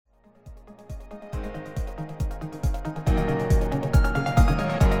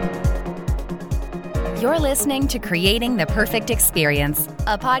You're listening to Creating the Perfect Experience,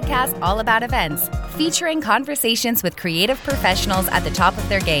 a podcast all about events, featuring conversations with creative professionals at the top of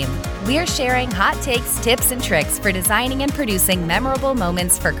their game. We're sharing hot takes, tips, and tricks for designing and producing memorable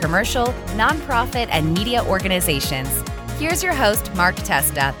moments for commercial, nonprofit, and media organizations. Here's your host, Mark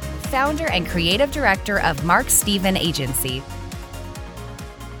Testa, founder and creative director of Mark Steven Agency.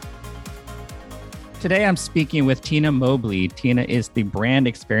 Today, I'm speaking with Tina Mobley. Tina is the brand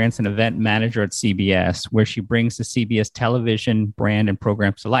experience and event manager at CBS, where she brings the CBS television brand and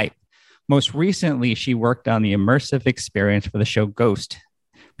programs to life. Most recently, she worked on the immersive experience for the show Ghost,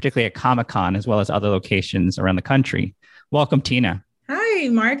 particularly at Comic-Con, as well as other locations around the country. Welcome, Tina. Hi,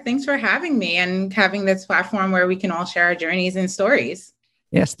 Mark. Thanks for having me and having this platform where we can all share our journeys and stories.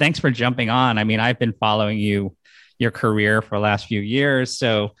 Yes, thanks for jumping on. I mean, I've been following your career for the last few years,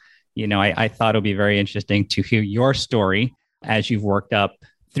 so I thought it would be very interesting to hear your story as you've worked up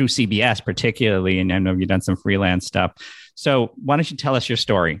through CBS particularly, and I know you've done some freelance stuff. So why don't you tell us your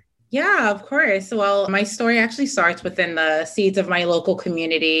story? Yeah, of course. Well, my story actually starts within the seeds of my local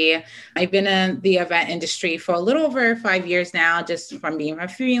community. I've been in the event industry for a little over 5 years now, just from being a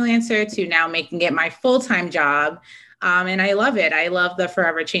freelancer to now making it my full-time job. And I love it. I love the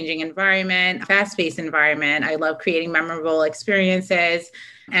forever changing environment, fast-paced environment. I love creating memorable experiences.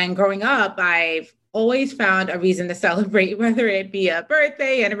 And growing up, I've always found a reason to celebrate, whether it be a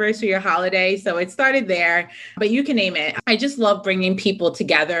birthday, anniversary, or holiday. So it started there, but you can name it. I just love bringing people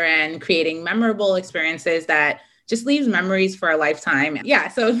together and creating memorable experiences that just leaves memories for a lifetime. Yeah,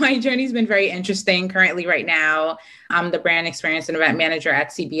 so my journey's been very interesting. Currently, right now, I'm the brand experience and event manager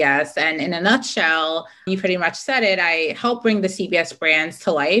at CBS. And in a nutshell, you pretty much said it. I help bring the CBS brands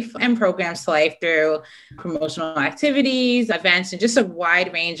to life and programs to life through promotional activities, events, and just a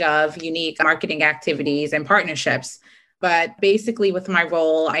wide range of unique marketing activities and partnerships. But basically, with my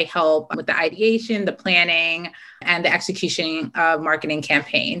role, I help with the ideation, the planning, and the execution of marketing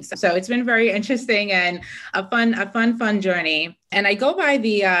campaigns. So it's been very interesting and a fun journey. And I go by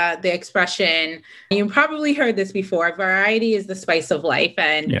the expression, you probably heard this before, variety is the spice of life.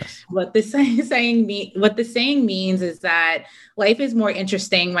 And yes. What the saying means is that life is more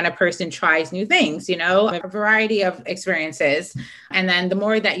interesting when a person tries new things, a variety of experiences. And then the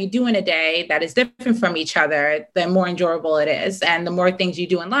more that you do in a day that is different from each other, the more enjoyable it is. And the more things you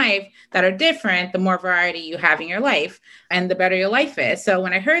do in life that are different, the more variety you have in your life and the better your life is. So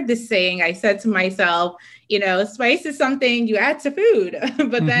when I heard this saying, I said to myself, spice is something you add to food.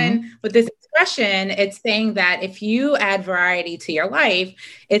 But then with this expression, it's saying that if you add variety to your life,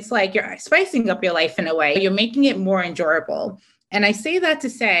 it's like you're spicing up your life in a way. You're making it more enjoyable. And I say that to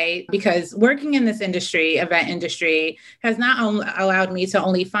say, because working in this industry, event industry, has not only allowed me to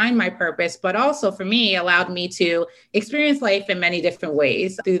only find my purpose, but also for me, allowed me to experience life in many different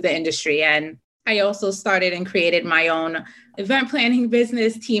ways through the industry. And I also started and created my own event planning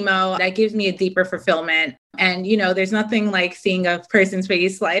business, Timo, that gives me a deeper fulfillment. And, there's nothing like seeing a person's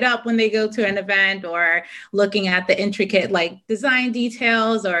face light up when they go to an event or looking at the intricate design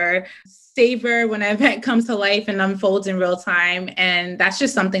details or savor when an event comes to life and unfolds in real time. And that's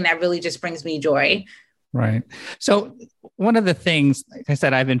just something that really just brings me joy. Right. So one of the things, like I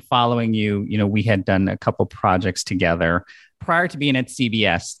said, I've been following you, we had done a couple projects together. Prior to being at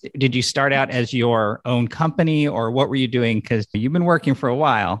CBS, did you start out as your own company or what were you doing? Because you've been working for a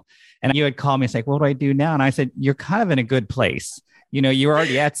while and you had called me and said, what do I do now? And I said, you're kind of in a good place. You're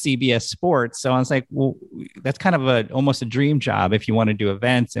already at CBS Sports. So I was like, well, that's kind of almost a dream job if you want to do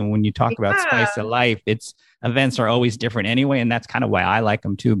events. And when you talk about spice of life, events are always different anyway. And that's kind of why I like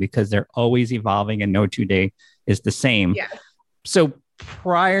them too, because they're always evolving and no 2 day is the same. Yeah. So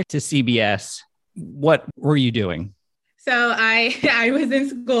prior to CBS, what were you doing? So I was in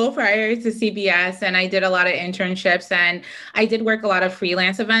school prior to CBS and I did a lot of internships and I did work a lot of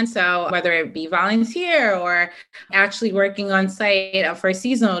freelance events. So whether it be volunteer or actually working on site for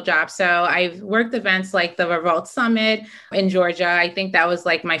seasonal jobs. So I've worked events like the Revolt Summit in Georgia. I think that was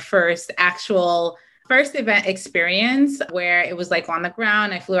my first event experience where it was on the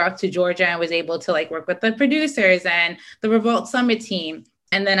ground. I flew out to Georgia and was able to work with the producers and the Revolt Summit team.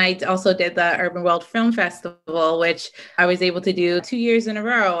 And then I also did the Urban World Film Festival, which I was able to do 2 years in a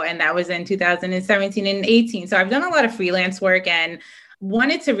row. And that was in 2017 and 18. So I've done a lot of freelance work and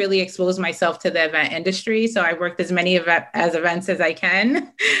wanted to really expose myself to the event industry. So I worked as many events as I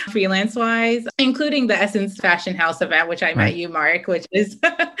can, freelance wise, including the Essence Fashion House event, which I met you, Mark, which is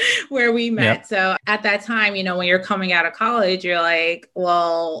where we met. Yep. So at that time, when you're coming out of college, you're like,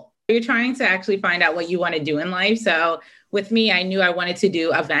 well, you're trying to actually find out what you want to do in life. So with me, I knew I wanted to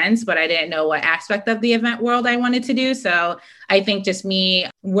do events, but I didn't know what aspect of the event world I wanted to do. So I think just me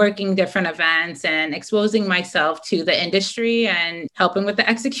working different events and exposing myself to the industry and helping with the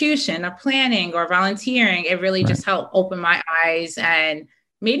execution or planning or volunteering, it really just helped open my eyes and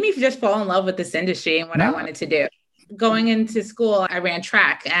made me just fall in love with this industry and what I wanted to do. Going into school, I ran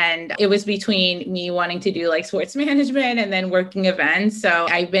track, and it was between me wanting to do like sports management and then working events. So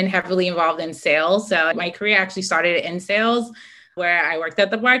I've been heavily involved in sales. So my career actually started in sales, where I worked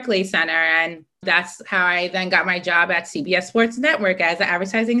at the Barclays Center. And that's how I then got my job at CBS Sports Network as an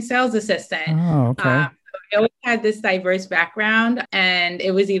advertising sales assistant. Oh, okay. I always had this diverse background, and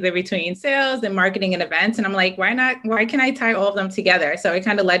it was either between sales and marketing and events. And I'm like, why not? Why can't I tie all of them together? So it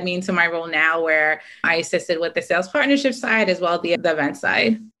kind of led me into my role now, where I assisted with the sales partnership side as well as the event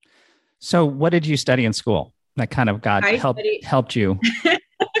side. So what did you study in school that kind of helped you?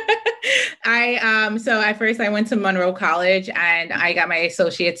 So at first I went to Monroe College and I got my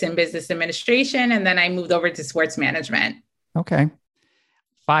associates in business administration, and then I moved over to sports management. Okay.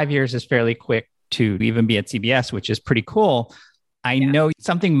 5 years is fairly quick to even be at CBS, which is pretty cool. I know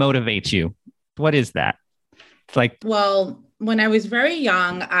something motivates you. What is that? It's like, well, when I was very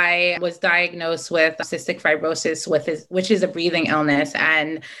young, I was diagnosed with cystic fibrosis, which is a breathing illness.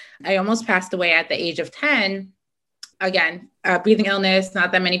 And I almost passed away at the age of 10. Again, breathing illness,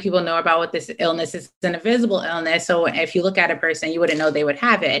 not that many people know about what this illness is. It's an invisible illness. So if you look at a person, you wouldn't know they would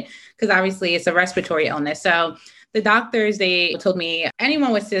have it, because obviously it's a respiratory illness. So the doctors, they told me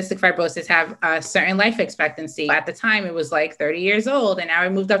anyone with cystic fibrosis have a certain life expectancy. At the time, it was like 30 years old. And now I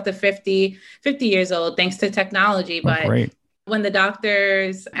moved up to 50 years old, thanks to technology. But when the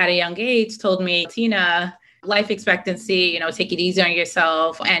doctors at a young age told me, Tina, life expectancy, take it easy on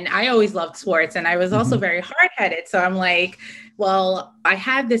yourself. And I always loved sports, and I was also very hard-headed. So I'm like, well, I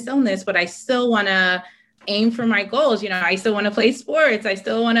have this illness, but I still want to aim for my goals. I still want to play sports. I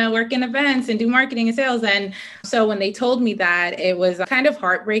still want to work in events and do marketing and sales. And so when they told me that, it was kind of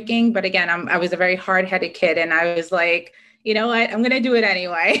heartbreaking. But again, I was a very hard-headed kid. And I was like, you know what, I'm going to do it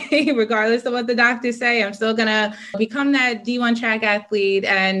anyway, regardless of what the doctors say. I'm still going to become that D1 track athlete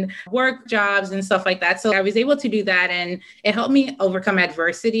and work jobs and stuff like that. So I was able to do that, and it helped me overcome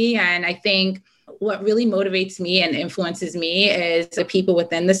adversity. And I think what really motivates me and influences me is the people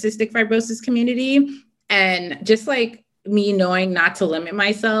within the cystic fibrosis community. And just like me knowing not to limit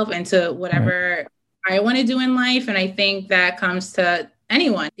myself into whatever I want to do in life. And I think that comes to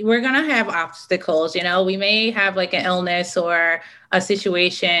anyone. We're going to have obstacles. We may have like an illness or a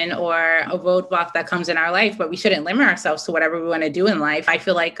situation or a roadblock that comes in our life, but we shouldn't limit ourselves to whatever we want to do in life. I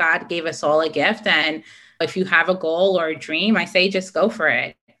feel like God gave us all a gift. And if you have a goal or a dream, I say just go for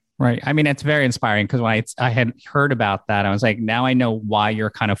it. Right. I mean, it's very inspiring, because when I had heard about that, I was like, now I know why you're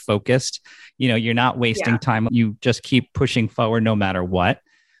kind of focused. You're not wasting time. You just keep pushing forward no matter what.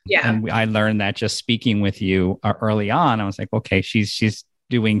 Yeah. And I learned that just speaking with you early on. I was like, okay, she's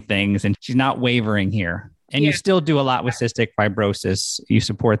doing things and she's not wavering here. And you still do a lot with cystic fibrosis. You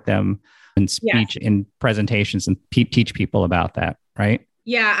support them in speech, in presentations, and teach people about that, right?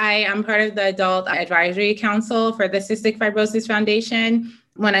 Yeah, I am part of the Adult Advisory Council for the Cystic Fibrosis Foundation.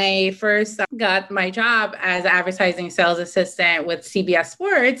 When I first got my job as advertising sales assistant with CBS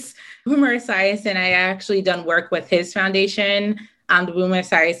Sports, Boomer Esiason, I actually done work with his foundation. The Boomer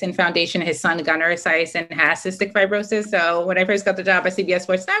Esiason Foundation, his son Gunnar Esiason has cystic fibrosis. So when I first got the job at CBS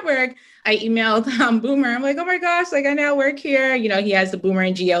Sports Network, I emailed Boomer. I'm like, oh my gosh, like I now work here. He has the Boomer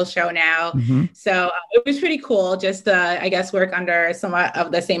and GL show now. So it was pretty cool just to, I guess, work under somewhat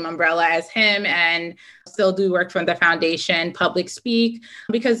of the same umbrella as him and still do work from the foundation, public speak.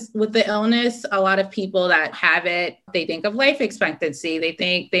 Because with the illness, a lot of people that have it, they think of life expectancy. They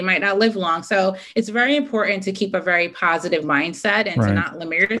think they might not live long. So it's very important to keep a very positive mindset and to not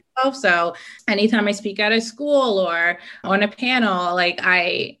limit yourself. So anytime I speak at a school or on a panel, like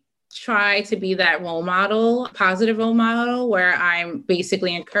I try to be that role model, positive role model, where I'm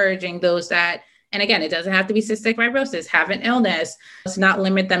basically encouraging those that, and again, it doesn't have to be cystic fibrosis, have an illness, to not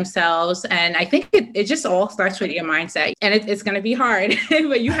limit themselves. And I think it just all starts with your mindset, and it's going to be hard,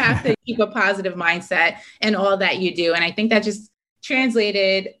 but you have to keep a positive mindset in all that you do. And I think that just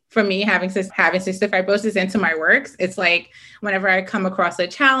translated from me having cystic fibrosis into my works. It's like whenever I come across a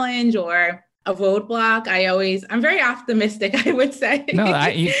challenge or a roadblock, I'm very optimistic, I would say. No,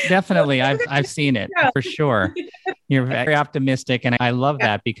 definitely. I've seen it for sure. You're very optimistic. And I love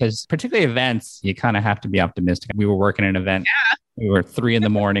that, because particularly events, you kind of have to be optimistic. We were working an event. We were 3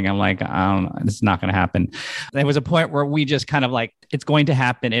 a.m. I'm like, I don't know, this is not going to happen. There was a point where we just kind of like, it's going to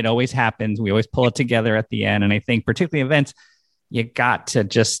happen. It always happens. We always pull it together at the end. And I think particularly events, you got to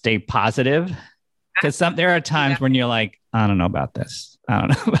just stay positive Because there are times when you're like, I don't know about this. I don't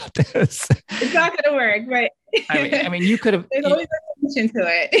know about this. It's not going to work, right? I mean, you could have. There's always a solution to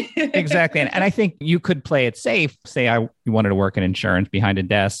it. Exactly. And I think you could play it safe. Say you wanted to work in insurance behind a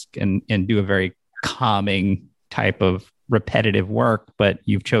desk and do a very calming type of repetitive work, but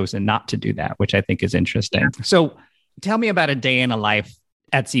you've chosen not to do that, which I think is interesting. Yeah. So tell me about a day in a life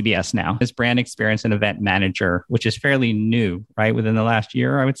at CBS now, as brand experience and event manager, which is fairly new, right? Within the last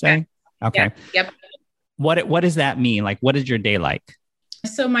year, I would say. Yeah. Okay. Yeah. Yep. What does that mean? Like, what is your day like?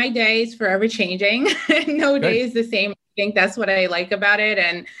 So my day is forever changing. No day is the same. I think that's what I like about it.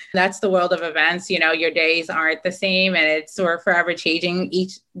 And that's the world of events. Your days aren't the same and it's sort of forever changing.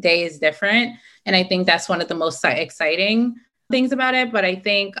 Each day is different. And I think that's one of the most exciting things about it. But I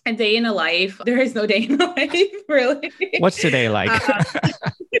think a day in a life, there is no day in a life, really. What's today like?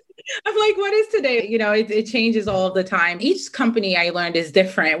 I'm like, what is today? It changes all the time. Each company I learned is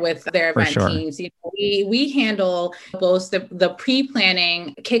different with their event teams. We handle both the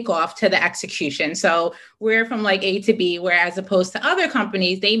pre-planning kickoff to the execution. So we're from like A to B, where as opposed to other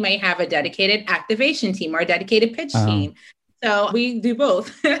companies, they might have a dedicated activation team or a dedicated pitch team. So we do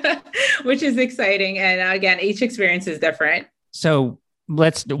both, which is exciting. And again, each experience is different. So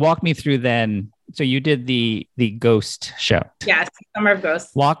let's walk me through then. So you did the Ghost show. Yes, Summer of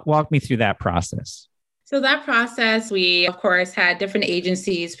Ghosts. Walk me through that process. So that process, we, of course, had different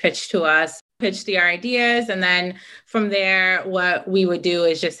agencies pitch to us, pitch their ideas. And then from there, what we would do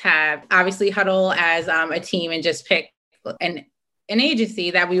is just have, obviously, huddle as a team and just pick an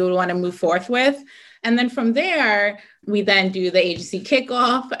agency that we would want to move forth with. And then from there, we then do the agency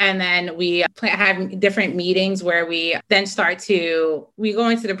kickoff, and then we have different meetings where we then we go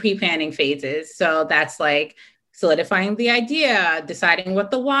into the pre-planning phases. So that's like solidifying the idea, deciding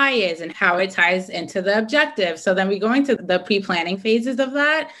what the why is and how it ties into the objective. So then we go into the pre-planning phases of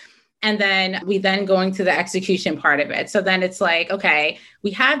that. And then we go into the execution part of it. So then it's like, okay,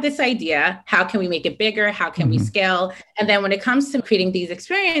 we have this idea. How can we make it bigger? How can we scale? And then when it comes to creating these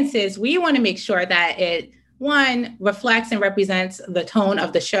experiences, we want to make sure that it, one, reflects and represents the tone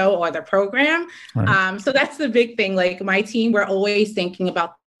of the show or the program. Right. So that's the big thing. Like my team, we're always thinking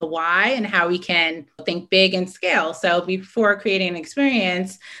about the why and how we can think big and scale. So before creating an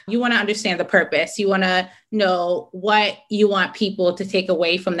experience, you want to understand the purpose. You want to know what you want people to take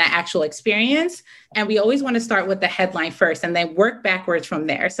away from that actual experience. And we always want to start with the headline first and then work backwards from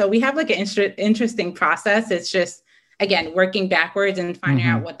there. So we have like an interesting process. It's just, again, working backwards and finding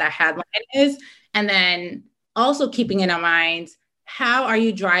out what that headline is. And then also keeping in our minds, how are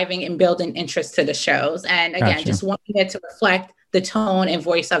you driving and building interest to the shows? And again, just wanting it to reflect the tone and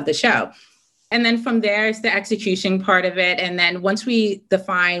voice of the show. And then from there is the execution part of it. And then once we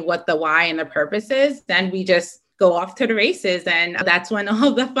define what the why and the purpose is, then we just go off to the races. And that's when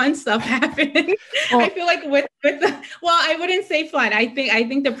all the fun stuff happens. I feel like I wouldn't say fun. I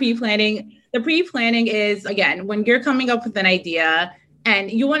think the pre-planning is, again, when you're coming up with an idea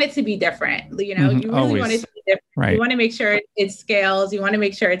and you want it to be different, you really want it to be different. Right. You want to make sure it scales. You want to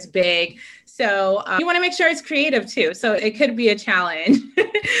make sure it's big. So you want to make sure it's creative too. So it could be a challenge,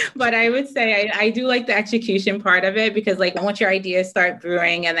 but I would say I do like the execution part of it, because like once your ideas start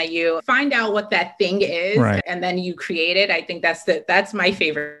brewing and then you find out what that thing is and then you create it. I think that's my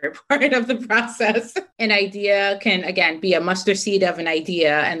favorite part of the process. An idea can, again, be a mustard seed of an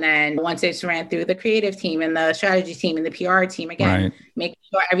idea. And then once it's ran through the creative team and the strategy team and the PR team, again, make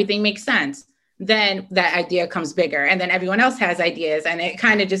sure everything makes sense. Then that idea comes bigger, and then everyone else has ideas and it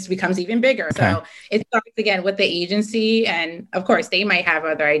kind of just becomes even bigger. Okay. So it starts again with the agency, and of course they might have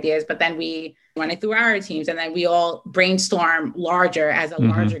other ideas, but then we run it through our teams, and then we all brainstorm larger as a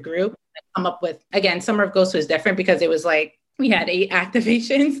larger group and come up with, again, Summer of Ghosts was different because it was like we had 8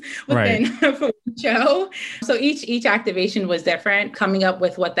 activations within for one show. So each activation was different, coming up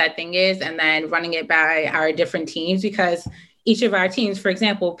with what that thing is and then running it by our different teams, because each of our teams, for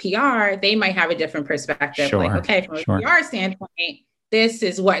example, PR, they might have a different perspective. Sure, like, okay, from a PR standpoint, this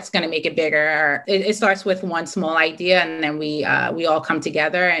is what's going to make it bigger. It starts with one small idea, and then we all come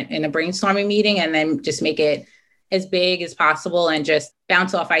together in a brainstorming meeting and then just make it as big as possible and just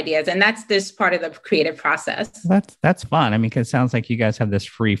bounce off ideas. And that's this part of the creative process. That's fun. I mean, 'cause it sounds like you guys have this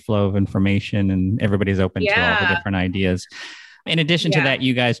free flow of information and everybody's open to all the different ideas. In addition to that,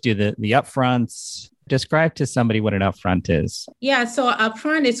 you guys do the upfronts. Describe to somebody what an upfront is. Yeah, so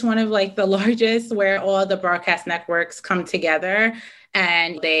upfront is one of like the largest, where all the broadcast networks come together.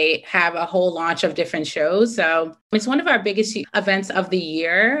 and they have a whole launch of different shows. So it's one of our biggest events of the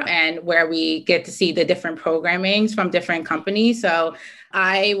year, and where we get to see the different programmings from different companies. So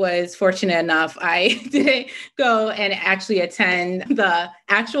I was fortunate enough, I didn't go and actually attend the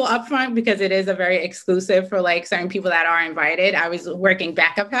actual upfront because it is a very exclusive for like certain people that are invited. I was working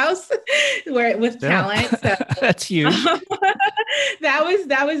backup house with talent. So that's huge.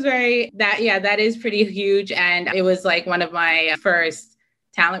 That is pretty huge. And it was like one of my first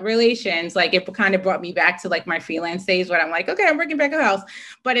talent relations. Like it kind of brought me back to like my freelance days where I'm like, okay, I'm working back at house.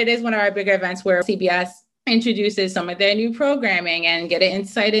 But it is one of our bigger events where CBS introduces some of their new programming and get an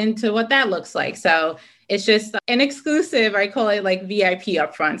insight into what that looks like. So it's just an exclusive. I call it like VIP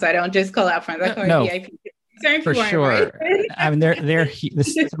upfronts. I don't just call it upfronts. I call it VIP. For sure. I mean, they're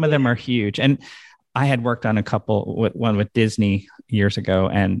some of them are huge. And I had worked on a couple, one with Disney years ago.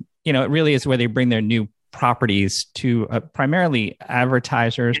 And, you know, it really is where they bring their new properties to primarily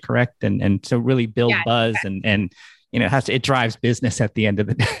advertisers, correct? And so really build buzz and you know, it drives business at the end of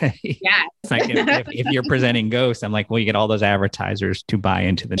the day. Yeah. It's like if you're presenting Ghost, I'm like, well, you get all those advertisers to buy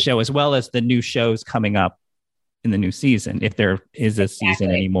into the show, as well as the new shows coming up in the new season. If there is a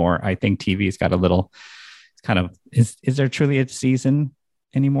season anymore, I think TV's got a little kind of, is there truly a season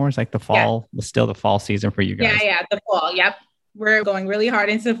anymore? It's like the fall, still the fall season for you guys. Yeah, the fall. Yep. We're going really hard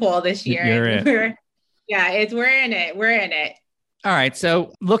into fall this year. We're in it. All right.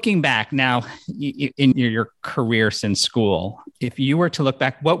 So looking back now in your career since school, if you were to look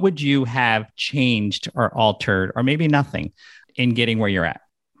back, what would you have changed or altered, or maybe nothing, in getting where you're at?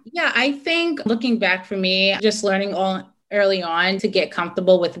 Yeah, I think looking back for me, just learning early on to get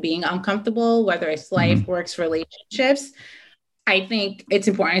comfortable with being uncomfortable, whether it's life, works, relationships. I think it's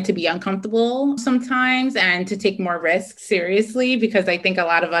important to be uncomfortable sometimes and to take more risks seriously, because I think a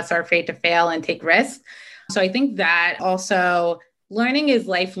lot of us are afraid to fail and take risks. So I think that also learning is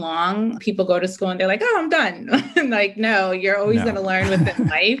lifelong. People go to school and they're like, oh, I'm done. Like, no, you're always going to learn within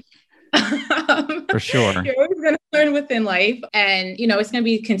life. For sure. You're always going to learn within life. And, you know, it's going to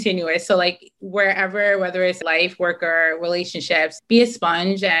be continuous. So like wherever, whether it's life, work, or relationships, be a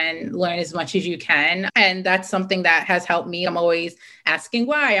sponge and learn as much as you can. And that's something that has helped me. I'm always asking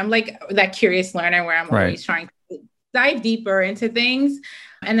why. I'm like that curious learner where I'm always trying to dive deeper into things.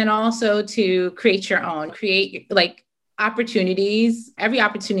 And then also to create like opportunities. Every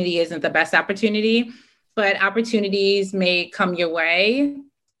opportunity isn't the best opportunity, but opportunities may come your way,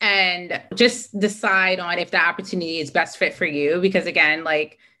 and just decide on if the opportunity is best fit for you. Because again,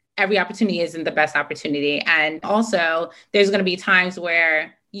 like every opportunity isn't the best opportunity. And also there's going to be times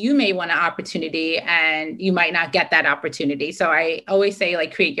where you may want an opportunity and you might not get that opportunity. So I always say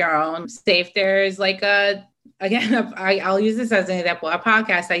like create your own. Say if there's like I'll use this as an example, a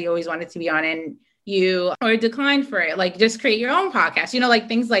podcast that you always wanted to be on and you or declined for it, like just create your own podcast, you know, like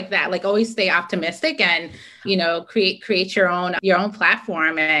things like that. Like always stay optimistic and, you know, create your own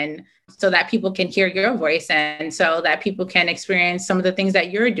platform, and so that people can hear your voice and so that people can experience some of the things that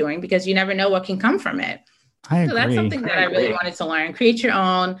you're doing, because you never know what can come from it. So that's something that I really wanted to learn. Create your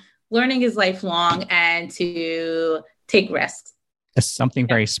own. Learning is lifelong, and to take risks. Something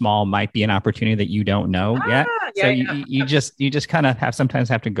very small might be an opportunity that you don't know yet. So you just kind of sometimes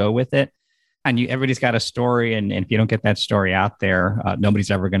have to go with it. And everybody's got a story, and if you don't get that story out there, nobody's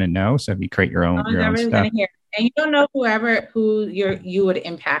ever going to know. So if you create your own stuff, and you don't know who you would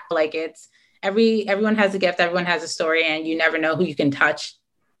impact. Like everyone has a gift, everyone has a story, and you never know who you can touch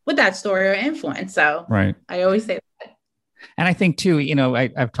with that story or influence. So I always say that. And I think too, you know,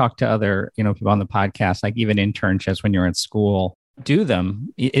 I've talked to other, you know, people on the podcast, like even internships when you're in school. Do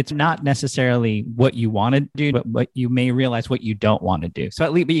them. It's not necessarily what you want to do, but you may realize what you don't want to do. So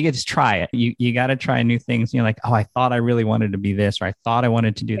at least, but you get to try it. You got to try new things. You're like, oh, I thought I really wanted to be this, or I thought I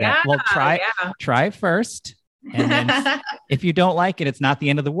wanted to do that. Well, try it first. And then if you don't like it, it's not the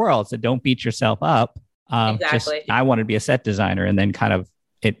end of the world. So don't beat yourself up. Exactly. I wanted to be a set designer, and then kind of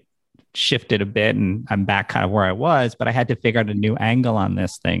it shifted a bit and I'm back kind of where I was, but I had to figure out a new angle on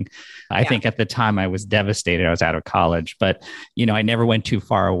this thing. I think at the time I was devastated. I was out of college, but you know, I never went too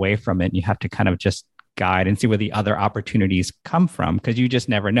far away from it. You have to kind of just guide and see where the other opportunities come from, because you just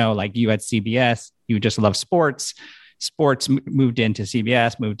never know. Like you at CBS, you just love sports. Sports moved into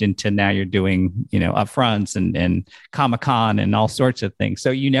CBS, moved into now you're doing, you know, upfronts and Comic-Con and all sorts of things.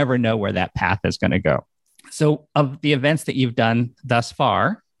 So you never know where that path is going to go. So of the events that you've done thus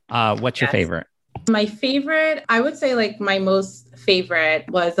far, what's your favorite? My favorite, I would say like my most favorite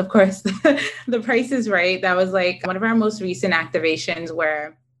was, of course, The Price is Right. That was like one of our most recent activations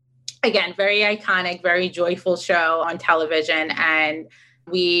where, again, very iconic, very joyful show on television. And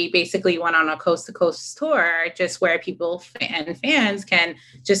We basically went on a coast to coast tour, just where people and fans can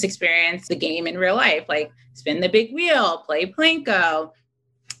just experience the game in real life, like spin the big wheel, play Plinko,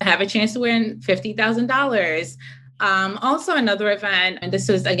 have a chance to win $50,000. Also another event, and this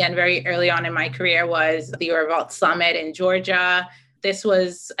was again very early on in my career, was the Revolt Summit in Georgia. This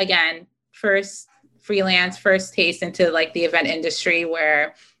was again first freelance, first taste into like the event industry,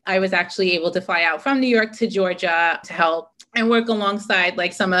 where I was actually able to fly out from New York to Georgia to help and work alongside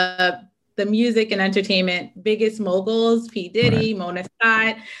like some of the music and entertainment biggest moguls, P. Diddy, Mona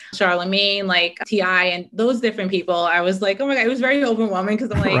Scott, Charlemagne, like T.I., and those different people. I was like, oh my God, it was very overwhelming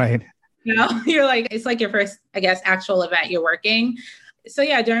because I'm like, you're like, it's like your first, I guess, actual event you're working. So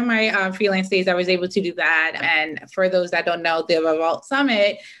yeah, during my freelance days, I was able to do that. And for those that don't know, the Revolt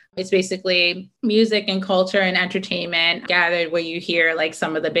Summit, it's basically music and culture and entertainment gathered, where you hear like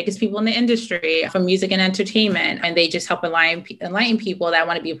some of the biggest people in the industry from music and entertainment, and they just help enlighten people that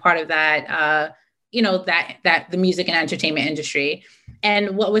want to be a part of that, that the music and entertainment industry.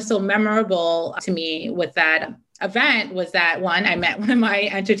 And what was so memorable to me with that event was that, one, I met one of my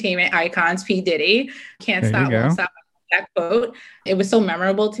entertainment icons, P. Diddy. Can't stop, won't stop. That quote. It was so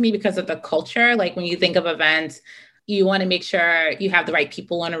memorable to me because of the culture. Like when you think of events, you want to make sure you have the right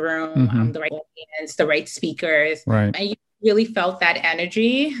people in a room, the right audience, the right speakers. Right. And you really felt that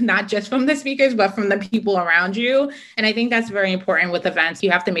energy, not just from the speakers, but from the people around you. And I think that's very important with events.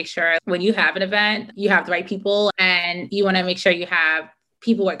 You have to make sure when you have an event, you have the right people, and you want to make sure you have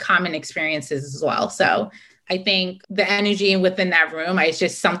people with common experiences as well. So I think the energy within that room is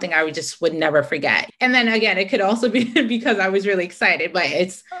just something I would never forget. And then again, it could also be because I was really excited, but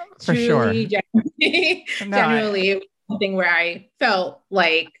it's for sure. Generally, it was something where I felt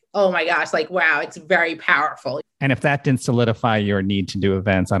like, oh my gosh, like, wow, it's very powerful. And if that didn't solidify your need to do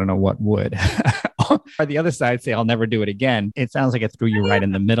events, I don't know what would. Or the other side say, I'll never do it again. It sounds like it threw you right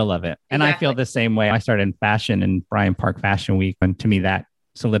in the middle of it. And exactly. I feel the same way. I started in fashion in Bryant Park Fashion Week. And to me, that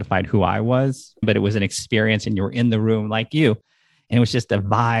solidified who I was, but it was an experience, and you were in the room like you, and it was just a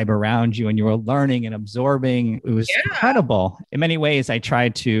vibe around you, and you were learning and absorbing. It was incredible. In many ways, I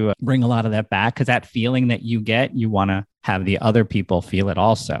tried to bring a lot of that back, because that feeling that you get, you want to have the other people feel it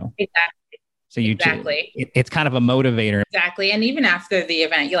also. Exactly. So it's kind of a motivator. Exactly. And even after the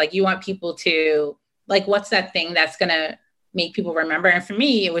event, you want people to like, what's that thing that's going to make people remember? And for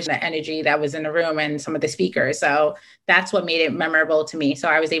me, it was the energy that was in the room and some of the speakers. So that's what made it memorable to me. So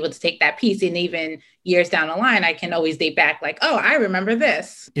I was able to take that piece, and even years down the line, I can always date back like, oh, I remember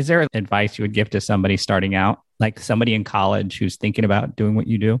this. Is there advice you would give to somebody starting out, like somebody in college who's thinking about doing what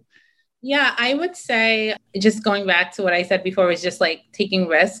you do? Yeah, I would say, just going back to what I said before, was just like taking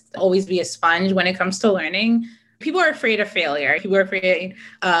risks, always be a sponge when it comes to learning. People are afraid of failure. People are afraid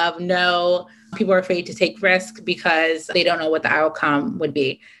of no. People are afraid to take risks because they don't know what the outcome would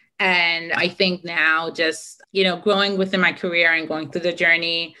be. And I think now, just, growing within my career and going through the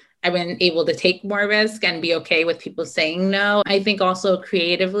journey, I've been able to take more risk and be okay with people saying no. I think also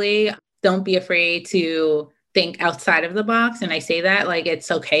creatively, don't be afraid to think outside of the box. And I say that like,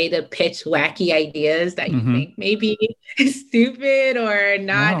 it's okay to pitch wacky ideas that you think maybe is stupid or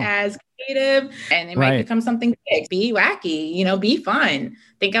not as creative, and it might become something big. Be wacky, be fun,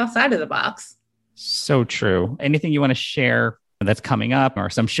 think outside of the box. So true. Anything you want to share that's coming up, or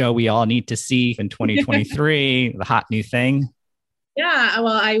some show we all need to see in 2023, the hot new thing? Yeah,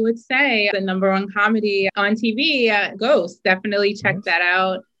 well, I would say the #1 comedy on TV, Ghost. Definitely check that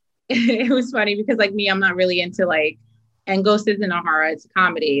out. It was funny because like me, I'm not really into like, and Ghost isn't a horror, it's a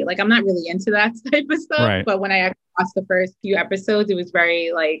comedy. Like I'm not really into that type of stuff. Right. But when I watched the first few episodes, it was very,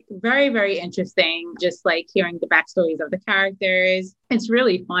 very interesting. Just like hearing the backstories of the characters. It's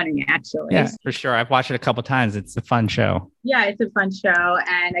really funny, actually. Yeah, for sure. I've watched it a couple of times. It's a fun show. Yeah, it's a fun show.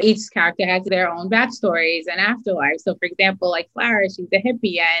 And each character has their own backstories and afterlife. So for example, like Clara, she's a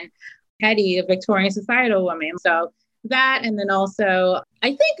hippie, and Hetty, a Victorian societal woman. So that, and then also,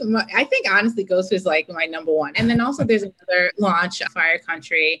 I think honestly, Ghost was like my #1. And then also there's another launch, Fire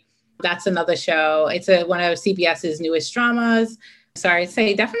Country. That's another show. It's one of CBS's newest dramas. So I'd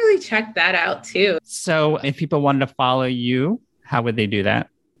say definitely check that out too. So if people wanted to follow you, how would they do that?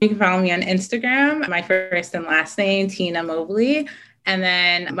 You can follow me on Instagram, my first and last name, Tina Mobley. And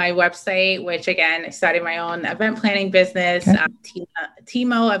then my website, which again, I started my own event planning business,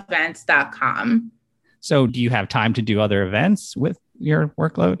 timoevents.com. So do you have time to do other events with your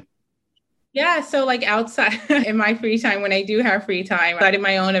workload? Yeah. So like outside in my free time, when I do have free time, I started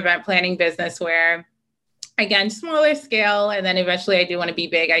my own event planning business where, again, smaller scale. And then eventually I do want to be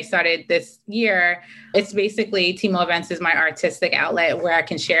big. I started this year. It's basically Timo Events is my artistic outlet where I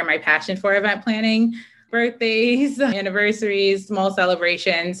can share my passion for event planning. birthdays, anniversaries, small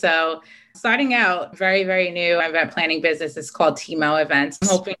celebrations. So starting out very, very new event planning business is called Timo Events. I'm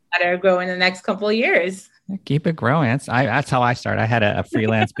hoping that it'll grow in the next couple of years. Keep it growing. That's how I started. I had a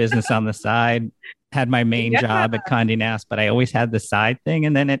freelance business on the side, had my main job at Condé Nast, but I always had the side thing.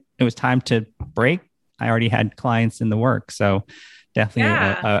 And then it was time to break. I already had clients in the work. So definitely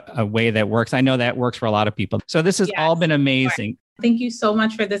a way that works. I know that works for a lot of people. So this has all been amazing. Thank you so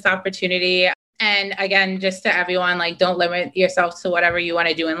much for this opportunity. And again, just to everyone, like, don't limit yourself to whatever you want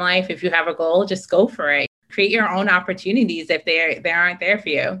to do in life. If you have a goal, just go for it. Create your own opportunities if they aren't there for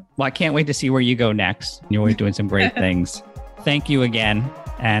you. Well, I can't wait to see where you go next. You're always doing some great things. Thank you again.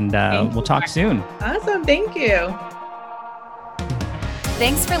 And we'll talk soon. Awesome. Thank you.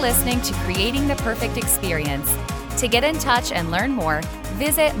 Thanks for listening to Creating the Perfect Experience. To get in touch and learn more,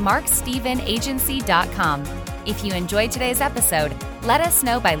 visit markstevenagency.com. If you enjoyed today's episode, let us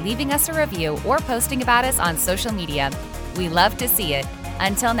know by leaving us a review or posting about us on social media. We love to see it.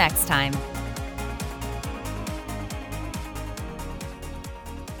 Until next time.